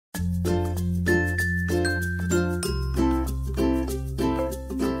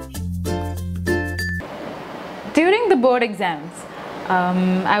board exams.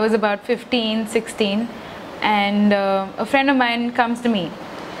 I was about 15, 16, and a friend of mine comes to me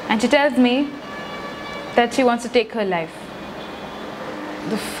and she tells me that she wants to take her life.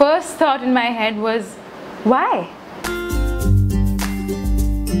 The first thought in my head was, why?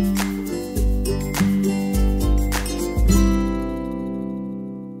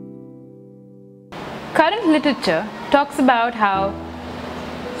 Current literature talks about how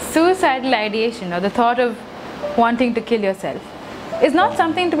suicidal ideation, or the thought of wanting to kill yourself, is not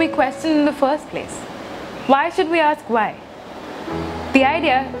something to be questioned in the first place. Why should we ask why? The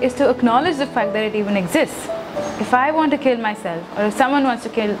idea is to acknowledge the fact that it even exists. If I want to kill myself, or if someone wants to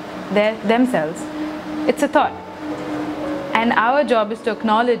kill themselves, it's a thought. And our job is to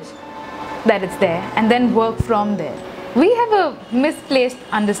acknowledge that it's there and then work from there. We have a misplaced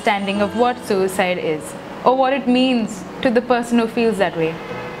understanding of what suicide is, or what it means to the person who feels that way.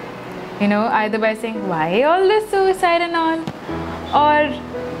 You know, either by saying, why all this suicide and all? Or,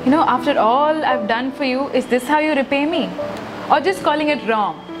 you know, after all I've done for you, is this how you repay me? Or just calling it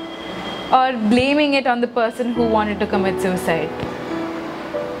wrong, or blaming it on the person who wanted to commit suicide.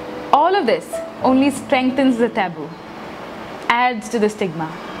 All of this only strengthens the taboo, adds to the stigma.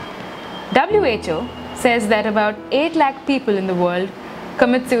 WHO says that about 8 lakh people in the world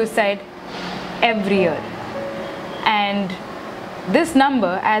commit suicide every year. And this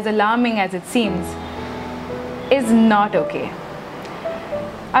number, as alarming as it seems, is not okay.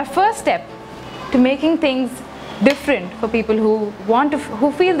 Our first step to making things different for people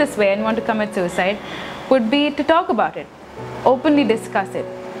who feel this way and want to commit suicide would be to talk about it, openly discuss it,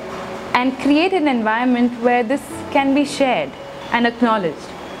 and create an environment where this can be shared and acknowledged.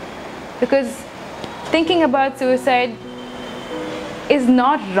 Because thinking about suicide is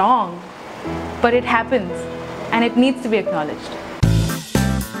not wrong, but it happens and it needs to be acknowledged.